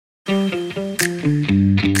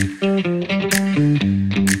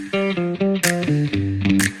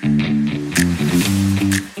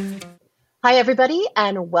Hi, everybody,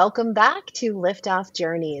 and welcome back to Liftoff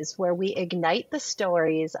Journeys, where we ignite the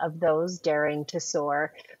stories of those daring to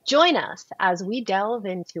soar. Join us as we delve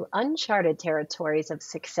into uncharted territories of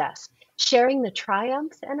success, sharing the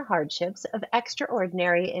triumphs and hardships of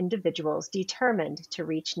extraordinary individuals determined to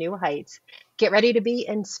reach new heights. Get ready to be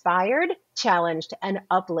inspired, challenged, and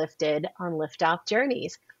uplifted on Liftoff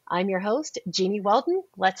Journeys. I'm your host, Jeannie Weldon.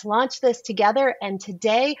 Let's launch this together. And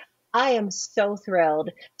today, I am so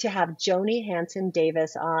thrilled to have Joni Hanson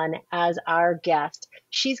Davis on as our guest.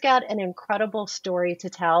 She's got an incredible story to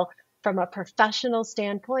tell from a professional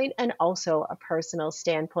standpoint and also a personal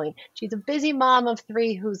standpoint. She's a busy mom of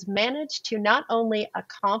three who's managed to not only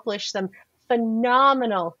accomplish some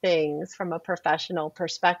phenomenal things from a professional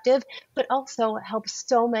perspective, but also help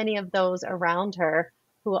so many of those around her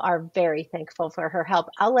who are very thankful for her help.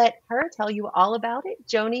 I'll let her tell you all about it.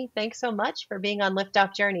 Joni, thanks so much for being on Lift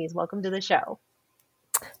Off Journeys. Welcome to the show.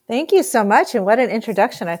 Thank you so much. And what an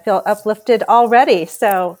introduction. I feel uplifted already.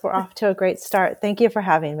 So we're off to a great start. Thank you for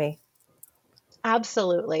having me.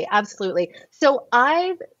 Absolutely. Absolutely. So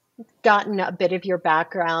I've gotten a bit of your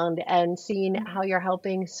background and seen how you're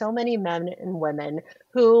helping so many men and women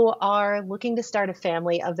who are looking to start a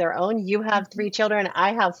family of their own. You have three children,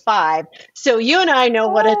 I have five. So you and I know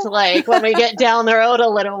what it's like when we get down the road a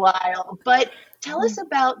little while. But tell us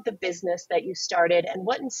about the business that you started and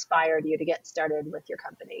what inspired you to get started with your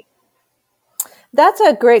company. That's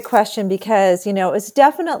a great question because, it's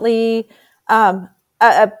definitely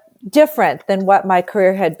a different than what my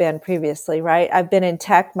career had been previously, right? I've been in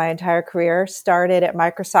tech my entire career, started at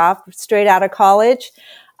Microsoft straight out of college.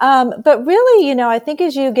 But really, I think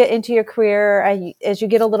as you get into your career, as you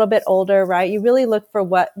get a little bit older, right, you really look for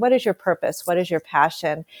what is your purpose? What is your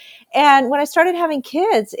passion? And when I started having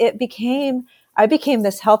kids, I became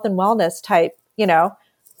this health and wellness type,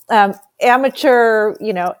 amateur,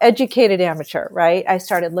 educated amateur, right? I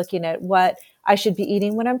started looking at what I should be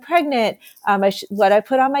eating when I'm pregnant, what I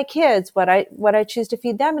put on my kids, what I choose to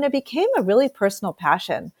feed them. And it became a really personal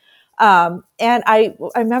passion. And I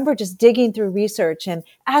remember just digging through research and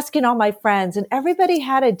asking all my friends, and everybody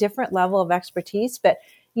had a different level of expertise, but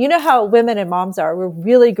you know how women and moms are. We're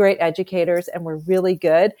really great educators and we're really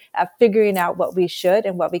good at figuring out what we should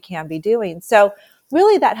and what we can be doing. So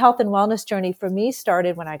really that health and wellness journey for me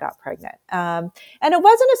started when I got pregnant. And it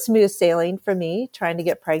wasn't a smooth sailing for me trying to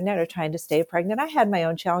get pregnant or trying to stay pregnant. I had my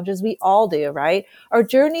own challenges. We all do, right? Our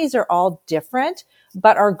journeys are all different,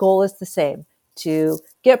 but our goal is the same: to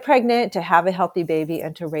get pregnant, to have a healthy baby,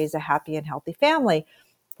 and to raise a happy and healthy family.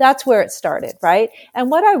 That's where it started, right? And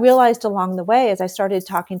what I realized along the way as I started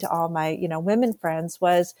talking to all my, women friends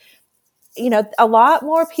was, a lot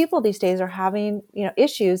more people these days are having,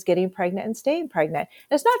 issues getting pregnant and staying pregnant.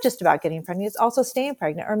 And it's not just about getting pregnant, it's also staying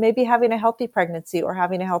pregnant or maybe having a healthy pregnancy or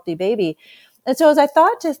having a healthy baby. And so as I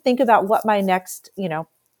thought to think about what my next,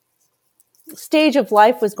 stage of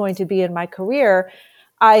life was going to be in my career,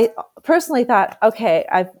 I personally thought, okay,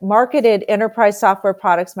 I've marketed enterprise software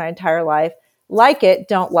products my entire life. Like it,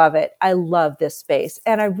 don't love it. I love this space.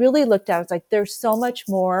 And I really looked at it, it's like, there's so much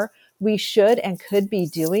more we should and could be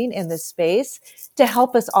doing in this space to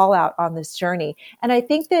help us all out on this journey. And I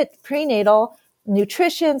think that prenatal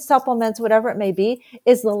nutrition, supplements, whatever it may be,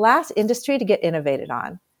 is the last industry to get innovated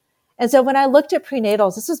on. And so when I looked at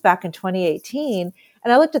prenatals, this was back in 2018,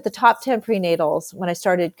 and I looked at the top 10 prenatals when I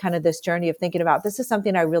started kind of this journey of thinking about this is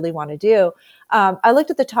something I really want to do. I looked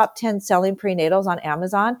at the top 10 selling prenatals on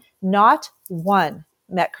Amazon. Not one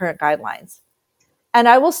met current guidelines. And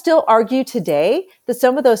I will still argue today that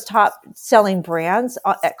some of those top selling brands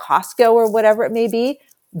at Costco or whatever it may be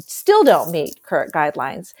still don't meet current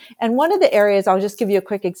guidelines. And one of the areas, I'll just give you a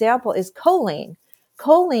quick example, is choline.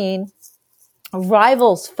 Choline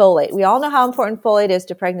rivals folate. We all know how important folate is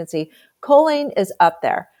to pregnancy. Choline is up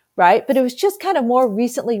there, right? But it was just kind of more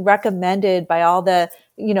recently recommended by all the,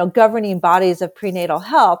 governing bodies of prenatal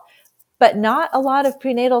health. But not a lot of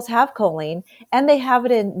prenatals have choline, and they have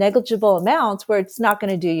it in negligible amounts where it's not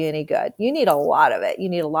going to do you any good. You need a lot of it. You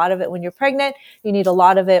need a lot of it when you're pregnant. You need a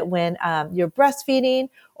lot of it when you're breastfeeding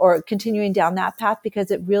or continuing down that path,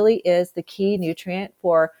 because it really is the key nutrient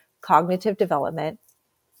for cognitive development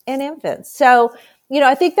in infants. So,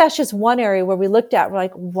 I think that's just one area where we looked at, we're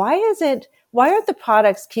like, why aren't the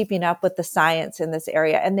products keeping up with the science in this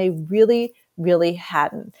area? And they really, really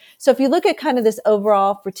hadn't. So if you look at kind of this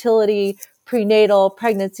overall fertility, prenatal,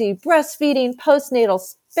 pregnancy, breastfeeding, postnatal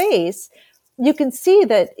space, you can see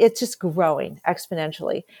that it's just growing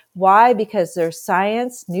exponentially. Why? Because there's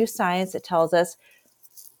science, new science that tells us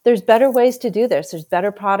there's better ways to do this. There's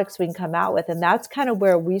better products we can come out with. And that's kind of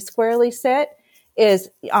where we squarely sit, is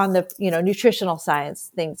on the, nutritional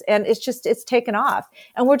science things. And it's taken off,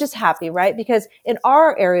 and we're just happy, right? Because in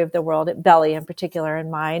our area of the world, at Belly in particular,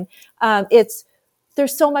 in mine,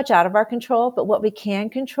 there's so much out of our control, but what we can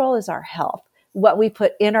control is our health, what we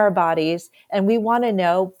put in our bodies. And we want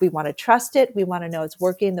to trust it. We want to know it's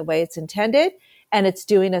working the way it's intended, and it's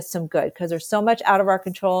doing us some good, because there's so much out of our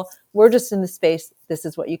control. We're just in the space. This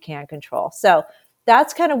is what you can control. So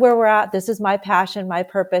that's kind of where we're at. This is my passion, my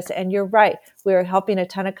purpose. And you're right. We're helping a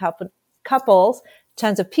ton of couples,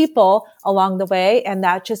 tons of people along the way. And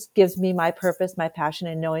that just gives me my purpose, my passion,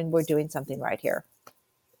 and knowing we're doing something right here.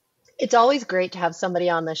 It's always great to have somebody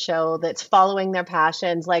on the show that's following their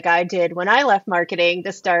passions, like I did when I left marketing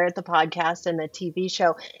to start the podcast and the TV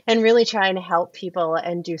show, and really trying to help people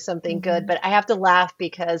and do something good. But I have to laugh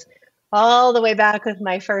because all the way back with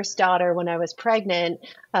my first daughter, when I was pregnant,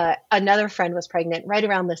 another friend was pregnant right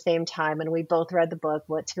around the same time. And we both read the book,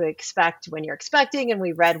 What to Expect When You're Expecting. And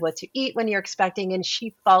we read What to Eat When You're Expecting. And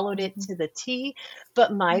she followed it to the T.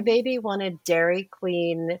 But my baby wanted Dairy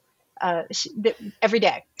Queen every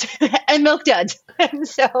day and milk duds. And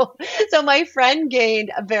so my friend gained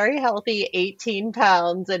a very healthy 18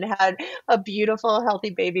 pounds and had a beautiful, healthy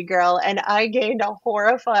baby girl. And I gained a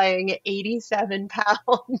horrifying 87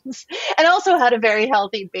 pounds and also had a very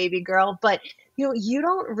healthy baby girl. But you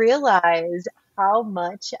don't realize how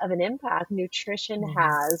much of an impact nutrition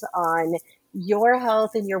has on your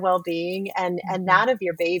health and your well-being and that of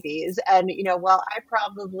your babies. And while I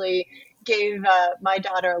probably gave my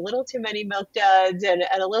daughter a little too many milk duds and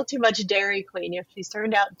a little too much Dairy Queen, she's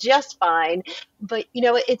turned out just fine. But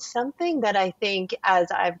it's something that I think,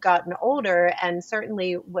 as I've gotten older, and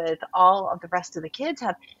certainly with all of the rest of the kids,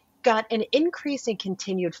 have got an increase in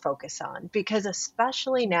continued focus on, because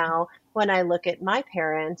especially now when I look at my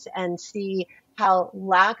parents and see how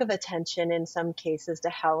lack of attention in some cases to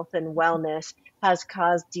health and wellness has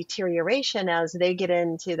caused deterioration as they get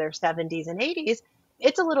into their 70s and 80s,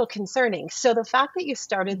 it's a little concerning. So the fact that you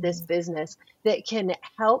started this business that can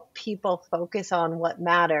help people focus on what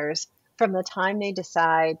matters from the time they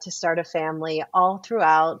decide to start a family, all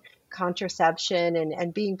throughout contraception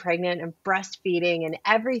and being pregnant and breastfeeding and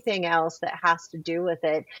everything else that has to do with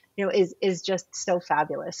it, is just so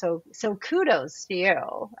fabulous. So kudos to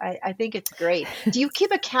you. I think it's great. Do you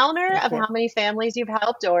keep a counter of how many families you've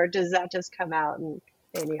helped, or does that just come out in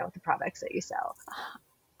the products that you sell?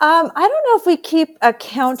 I don't know if we keep a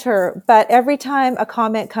counter, but every time a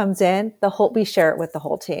comment comes in, we share it with the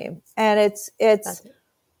whole team, and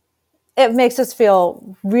it makes us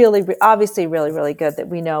feel really, obviously really, really good that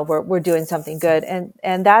we know we're doing something good.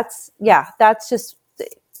 And that's just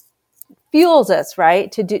fuels us,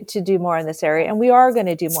 right, to do more in this area. And we are going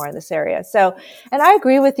to do more in this area. So, and I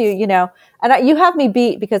agree with you, and you have me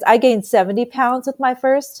beat, because I gained 70 pounds with my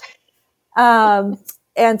first, and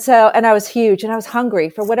I was huge and I was hungry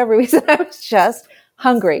for whatever reason. I was just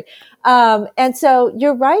hungry. And so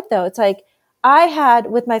you're right though. It's like,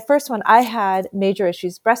 with my first one, I had major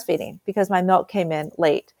issues breastfeeding because my milk came in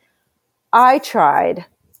late. I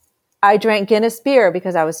drank Guinness beer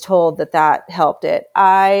because I was told that helped it.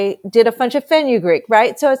 I did a bunch of fenugreek,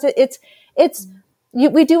 right? So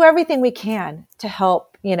we do everything we can to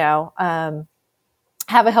help, have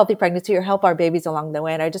a healthy pregnancy or help our babies along the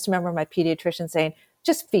way. And I just remember my pediatrician saying,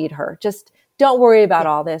 just feed her. Just don't worry about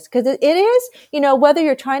all this. Because it is, whether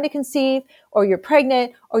you're trying to conceive or you're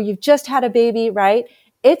pregnant or you've just had a baby, right?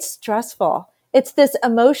 It's stressful. It's this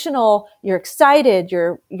emotional, you're excited,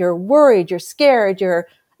 you're worried, you're scared, you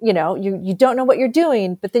don't know what you're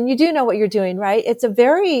doing, but then you do know what you're doing, right?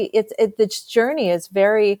 This journey is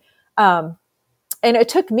very, and it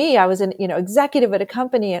took me, I was an, executive at a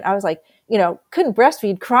company, and I was like, couldn't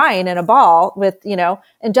breastfeed, crying in a ball with,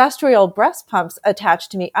 industrial breast pumps attached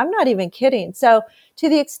to me. I'm not even kidding. So to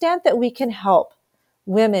the extent that we can help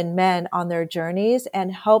women, men on their journeys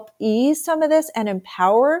and help ease some of this and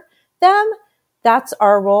empower them, that's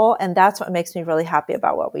our role. And that's what makes me really happy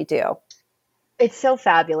about what we do. It's so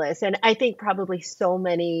fabulous. And I think probably so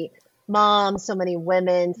many moms, so many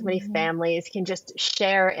women, so many families can just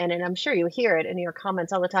share in, and I'm sure you hear it in your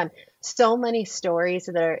comments all the time, so many stories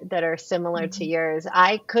that are similar to yours.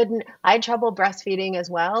 I had trouble breastfeeding as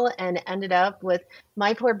well, and ended up with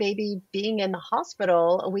my poor baby being in the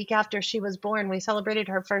hospital a week after she was born. We celebrated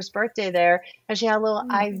her first birthday there, and she had a little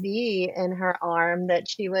IV in her arm that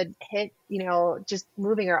she would hit, just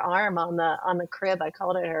moving her arm on the crib. I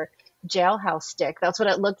called it her jailhouse stick. That's what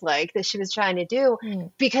it looked like that she was trying to do,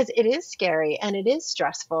 because it is scary and it is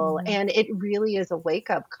stressful, and it really is a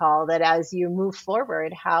wake-up call that as you move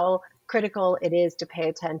forward, how critical it is to pay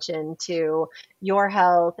attention to your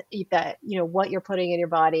health, that, what you're putting in your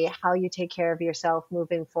body, how you take care of yourself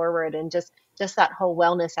moving forward, and just that whole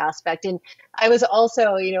wellness aspect. And I was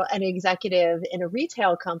also, an executive in a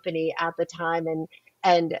retail company at the time,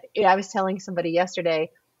 and I was telling somebody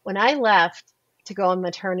yesterday, when I left to go on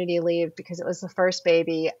maternity leave because it was the first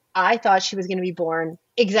baby, I thought she was going to be born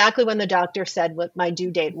exactly when the doctor said what my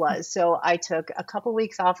due date was. So I took a couple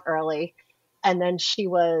weeks off early, and then she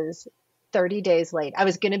was 30 days late. I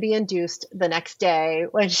was going to be induced the next day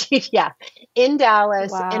when yeah, in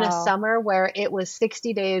Dallas in a Wow. summer where it was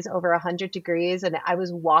 60 days over 100 degrees, and I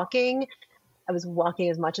was walking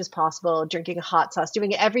as much as possible, drinking hot sauce,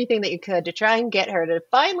 doing everything that you could to try and get her to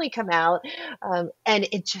finally come out. And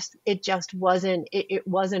it just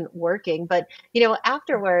wasn't working. But,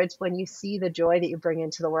 afterwards, when you see the joy that you bring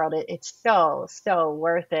into the world, it's so, so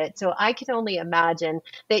worth it. So I can only imagine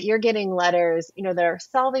that you're getting letters, that are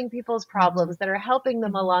solving people's Mm-hmm. problems, that are helping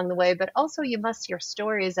them Mm-hmm. along the way. But also you must hear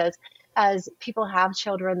stories as people have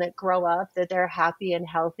children that grow up, that they're happy and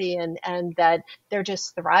healthy, and that they're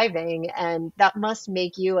just thriving. And that must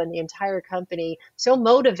make you and the entire company so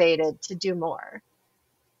motivated to do more.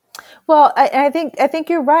 Well, I think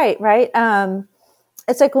you're right. Right.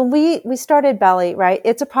 It's like when we started Belly, right?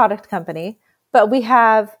 It's a product company, but we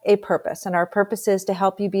have a purpose, and our purpose is to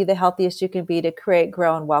help you be the healthiest you can be, to create,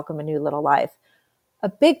 grow, and welcome a new little life. A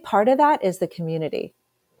big part of that is the community,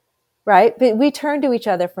 right? But we turn to each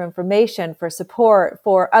other for information, for support,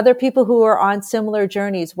 for other people who are on similar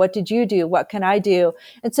journeys. What did you do? What can I do?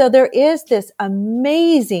 And so there is this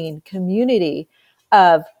amazing community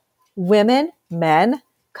of women, men,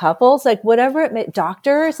 couples, like whatever it may,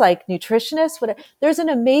 doctors, like nutritionists, whatever. There's an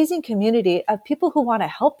amazing community of people who want to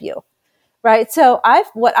help you, right? So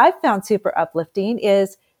what I've found super uplifting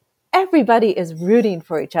is everybody is rooting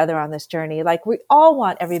for each other on this journey. Like we all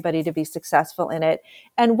want everybody to be successful in it.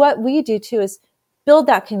 And what we do too is build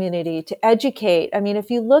that community to educate. I mean, if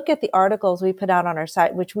you look at the articles we put out on our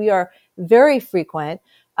site, which we are very frequent,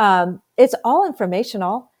 it's all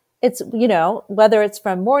informational. It's, whether it's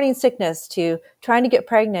from morning sickness to trying to get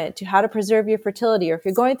pregnant to how to preserve your fertility, or if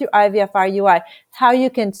you're going through IVF, IUI, how you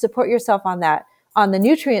can support yourself on that, on the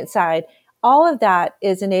nutrient side. All of that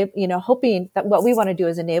is hoping that what we want to do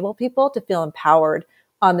is enable people to feel empowered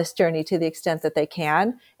on this journey to the extent that they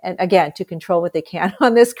can. And again, to control what they can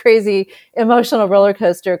on this crazy emotional roller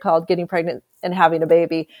coaster called getting pregnant and having a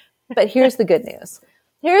baby. But here's the good news.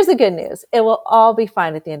 Here's the good news. It will all be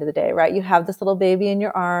fine at the end of the day, right? You have this little baby in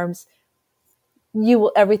your arms.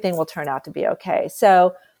 Everything will turn out to be okay.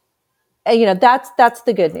 So, that's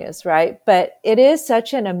the good news, right? But it is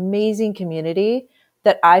such an amazing community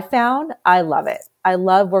that I found. I love it. I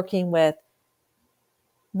love working with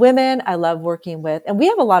women. I love working with, and we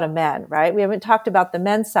have a lot of men, right? We haven't talked about the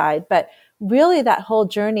men's side, but really that whole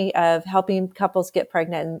journey of helping couples get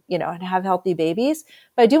pregnant and, and have healthy babies.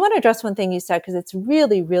 But I do want to address one thing you said, because it's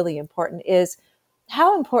really, really important, is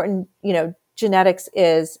how important, genetics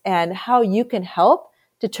is, and how you can help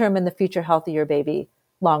determine the future health of your baby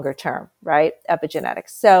longer term, right? Epigenetics.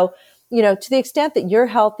 So, to the extent that you're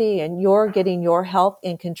healthy and you're getting your health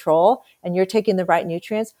in control and you're taking the right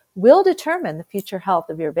nutrients, will determine the future health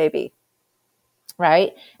of your baby.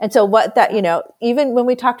 Right. And so even when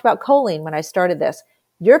we talked about choline, when I started this,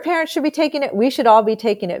 your parents should be taking it. We should all be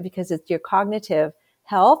taking it because it's your cognitive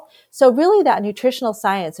health. So really that nutritional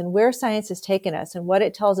science and where science has taken us and what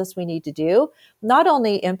it tells us we need to do not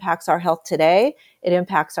only impacts our health today, it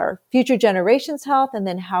impacts our future generations' health and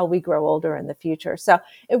then how we grow older in the future. So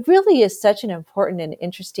it really is such an important and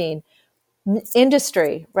interesting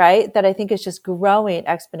industry, right? That I think is just growing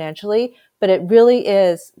exponentially, but it really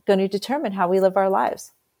is going to determine how we live our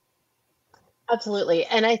lives. Absolutely.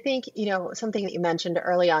 And I think, something that you mentioned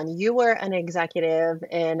early on, you were an executive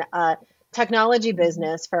in a technology Mm-hmm.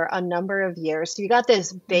 business for a number of years. So you got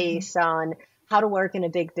this Mm-hmm. base on how to work in a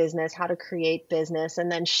big business, how to create business, and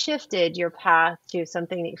then shifted your path to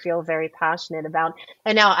something that you feel very passionate about.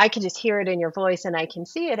 And now I can just hear it in your voice, and I can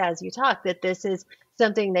see it as you talk, that this is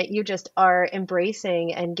something that you just are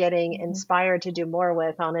embracing and getting Mm-hmm. inspired to do more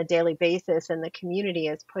with on a daily basis, and the community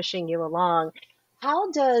is pushing you along. How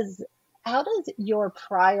does how does your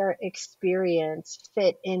prior experience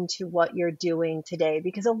fit into what you're doing today?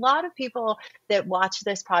 Because a lot of people that watch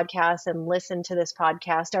this podcast and listen to this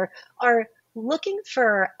podcast are looking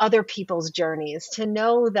for other people's journeys, to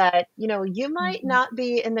know that, you might Mm-hmm. not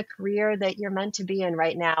be in the career that you're meant to be in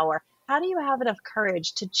right now, or how do you have enough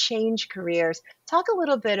courage to change careers? Talk a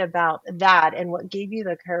little bit about that and what gave you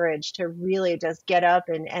the courage to really just get up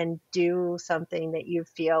and do something that you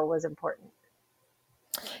feel was important.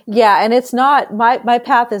 Yeah. And it's not, my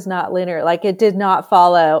path is not linear. Like it did not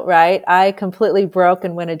follow, right? I completely broke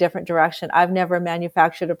and went a different direction. I've never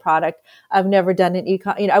manufactured a product. I've never done an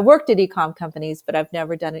ecom, I worked at ecom companies, but I've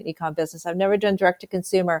never done an ecom business. I've never done direct to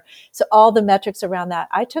consumer. So all the metrics around that,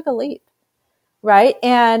 I took a leap. Right.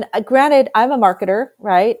 And granted, I'm a marketer,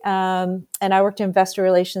 right? And I worked in investor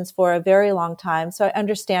relations for a very long time. So I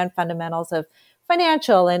understand fundamentals of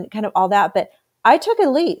financial and kind of all that. But I took a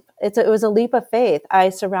leap. It was a leap of faith. I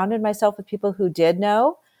surrounded myself with people who did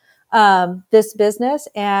know this business.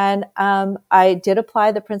 And I did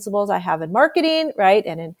apply the principles I have in marketing, right?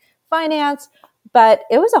 And in finance. But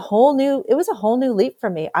it was a whole new leap for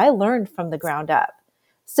me. I learned from the ground up.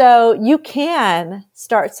 So you can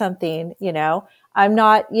start something, I'm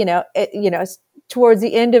not, towards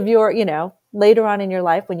the end of your, later on in your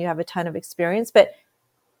life when you have a ton of experience, but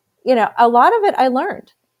a lot of it I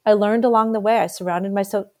learned. I learned along the way. I surrounded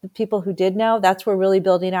myself with people who did know. That's where really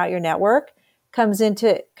building out your network is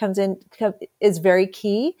very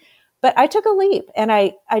key. But I took a leap and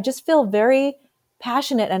I just feel very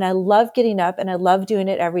passionate and I love getting up and I love doing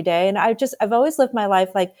it every day. And I've always lived my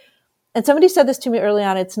life like, and somebody said this to me early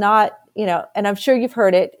on, it's not, and I'm sure you've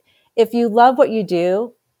heard it. If you love what you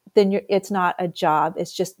do, then it's not a job.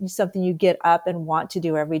 It's just something you get up and want to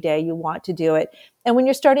do every day. You want to do it. And when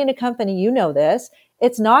you're starting a company, this,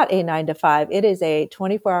 it's not a 9 to 5. It is a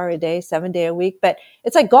 24-hour a day, 7-day a week, but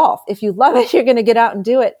it's like golf. If you love it, you're going to get out and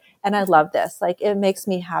do it. And I love this. Like it makes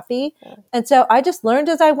me happy. And so I just learned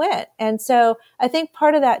as I went. And so I think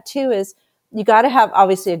part of that too is you got to have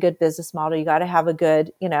obviously a good business model. You got to have a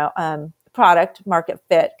good, product market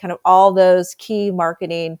fit, kind of all those key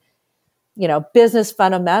marketing, business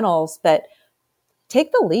fundamentals, but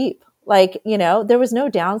take the leap. Like, there was no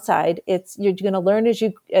downside. You're going to learn as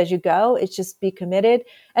you go. It's just be committed.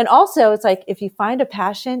 And also it's like, if you find a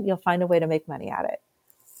passion, you'll find a way to make money at it.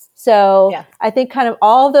 So yeah. I think kind of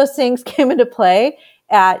all of those things came into play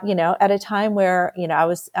at a time where,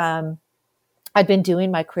 I'd been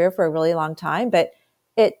doing my career for a really long time, but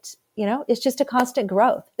it's just a constant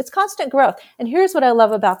growth. It's constant growth. And here's what I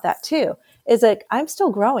love about that too, is like, I'm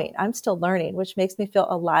still growing. I'm still learning, which makes me feel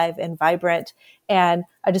alive and vibrant. And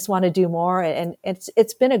I just want to do more. And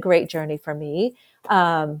it's been a great journey for me.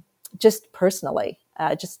 Just personally,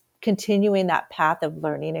 just continuing that path of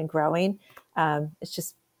learning and growing.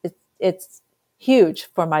 It's huge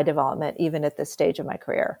for my development, even at this stage of my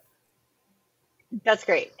career. That's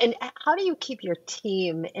great. And how do you keep your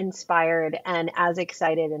team inspired and as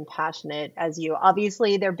excited and passionate as you?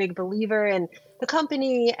 Obviously, they're a big believer in the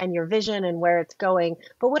company and your vision and where it's going.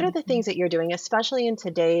 But what are the things that you're doing, especially in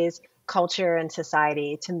today's culture and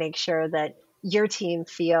society, to make sure that your team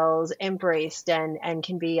feels embraced and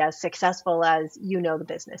can be as successful as the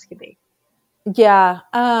business can be? Yeah,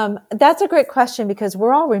 that's a great question because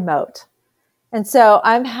we're all remote. And so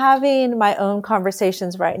I'm having my own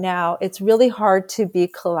conversations right now. It's really hard to be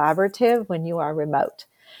collaborative when you are remote.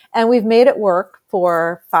 And we've made it work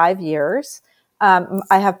for 5 years. I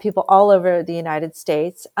have people all over the United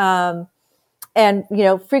States. And,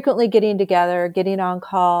 frequently getting together, getting on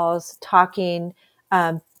calls, talking,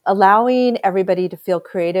 allowing everybody to feel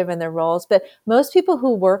creative in their roles. But most people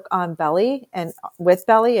who work on Belly and with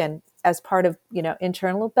Belly and as part of,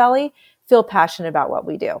 internal Belly feel passionate about what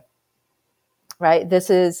we do. Right? This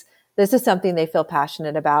is something they feel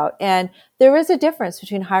passionate about. And there is a difference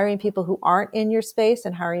between hiring people who aren't in your space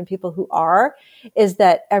and hiring people who are, is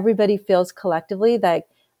that everybody feels collectively like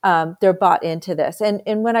they're bought into this.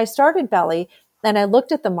 And when I started Belly and I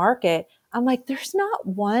looked at the market, I'm like, there's not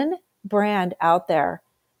one brand out there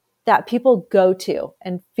that people go to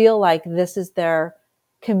and feel like this is their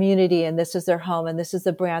community and this is their home and this is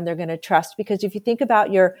the brand they're going to trust. Because if you think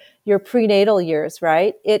about your prenatal years,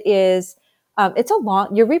 right, your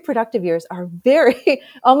reproductive years are very,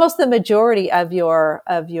 almost the majority of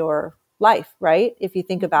your life, right? If you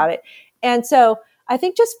think about it. And so I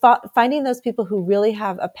think just finding those people who really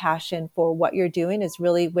have a passion for what you're doing is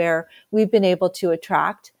really where we've been able to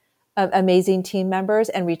attract amazing team members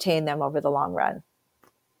and retain them over the long run.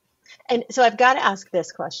 And so I've got to ask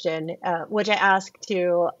this question, which I ask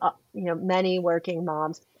to many working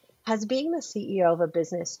moms. Has being the CEO of a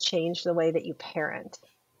business changed the way that you parent?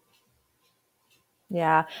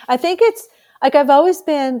 Yeah, I think it's like I've always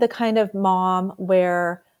been the kind of mom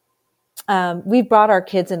where we brought our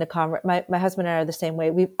kids into my husband and I are the same way.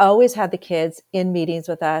 We've always had the kids in meetings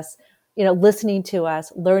with us, listening to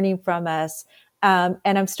us, learning from us. And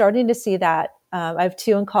I'm starting to see that. I have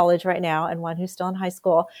 2 in college right now and 1 who's still in high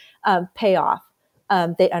school, pay off.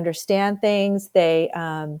 They understand things.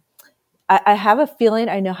 I have a feeling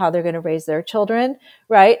I know how they're going to raise their children,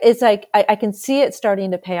 right? It's like I can see it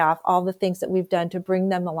starting to pay off, all the things that we've done to bring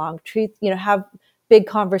them along, treat, have big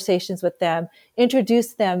conversations with them,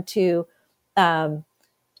 introduce them um,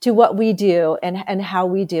 to what we do and how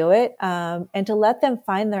we do it, and to let them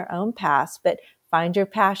find their own paths, but find your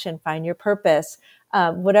passion, find your purpose,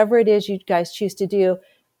 whatever it is you guys choose to do.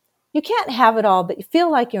 You can't have it all, but you feel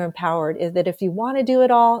like you're empowered, is that if you want to do it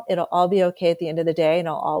all, it'll all be okay at the end of the day and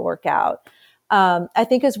it'll all work out. I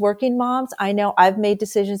think as working moms, I know I've made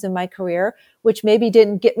decisions in my career, which maybe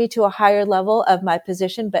didn't get me to a higher level of my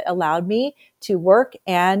position, but allowed me to work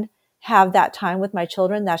and have that time with my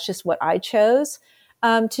children. That's just what I chose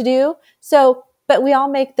to do. So, but we all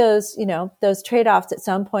make those, those trade-offs at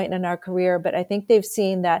some point in our career. But I think they've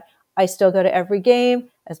seen that I still go to every game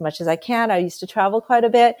as much as I can. I used to travel quite a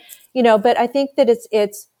bit, but I think that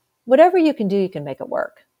it's whatever you can do, you can make it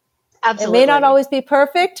work. It may not Absolutely. always be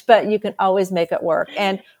perfect, but you can always make it work.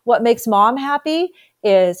 And what makes mom happy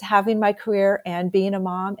is having my career and being a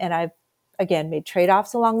mom. And I've, again, made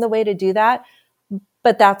trade-offs along the way to do that.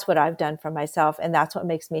 But that's what I've done for myself. And that's what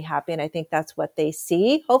makes me happy. And I think that's what they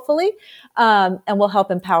see, hopefully, and will help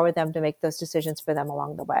empower them to make those decisions for them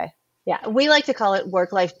along the way. Yeah, we like to call it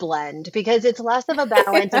work-life blend because it's less of a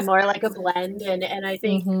balance and more like a blend. And I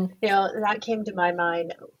think, Mm-hmm. that came to my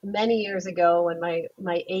mind many years ago when my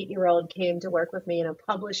 8-year-old came to work with me in a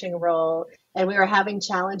publishing role and we were having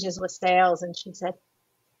challenges with sales. And she said,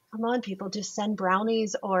 "Come on, people, just send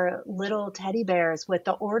brownies or little teddy bears with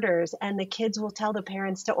the orders, and the kids will tell the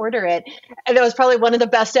parents to order it." And it was probably one of the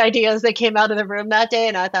best ideas that came out of the room that day.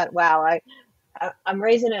 And I thought, wow, I'm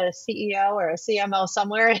raising a CEO or a CMO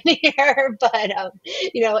somewhere in here, but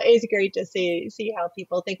it's great to see how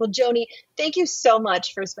people think. Well, Joni, thank you so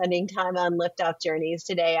much for spending time on Lift Off Journeys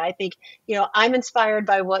today. I think I'm inspired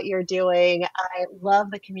by what you're doing. I love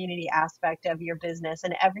the community aspect of your business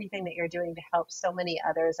and everything that you're doing to help so many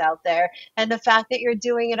others out there. And the fact that you're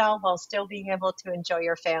doing it all while still being able to enjoy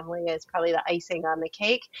your family is probably the icing on the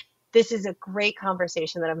cake. This is a great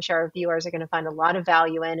conversation that I'm sure our viewers are going to find a lot of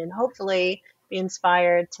value in, and hopefully be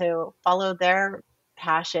inspired to follow their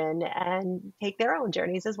passion and take their own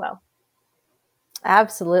journeys as well.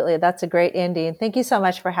 Absolutely. That's a great ending. Thank you so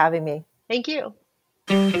much for having me. Thank you.